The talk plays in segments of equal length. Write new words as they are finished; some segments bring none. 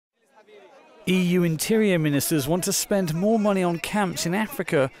EU interior ministers want to spend more money on camps in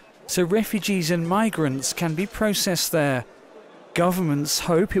Africa so refugees and migrants can be processed there. Governments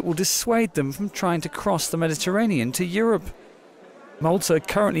hope it will dissuade them from trying to cross the Mediterranean to Europe. Malta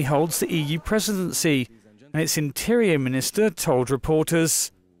currently holds the EU presidency, and its interior minister told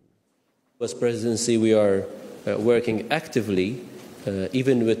reporters, As presidency, we are working actively,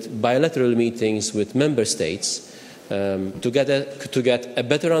 even with bilateral meetings with member states, to get a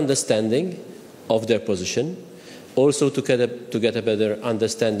better understanding of their position, also to get a better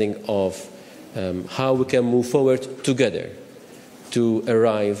understanding of how we can move forward together to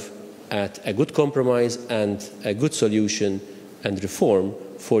arrive at a good compromise and a good solution and reform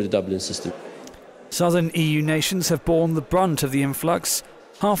for the Dublin system. Southern EU nations have borne the brunt of the influx.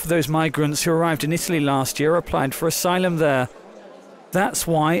 Half of those migrants who arrived in Italy last year applied for asylum there. That's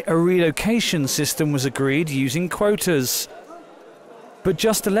why a relocation system was agreed using quotas. But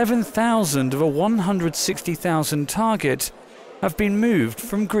just 11,000 of a 160,000 target have been moved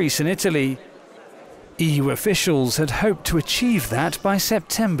from Greece and Italy. EU officials had hoped to achieve that by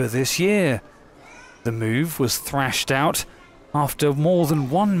September this year. The move was thrashed out after more than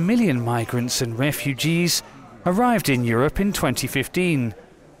 1 million migrants and refugees arrived in Europe in 2015,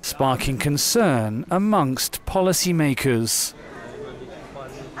 sparking concern amongst policymakers.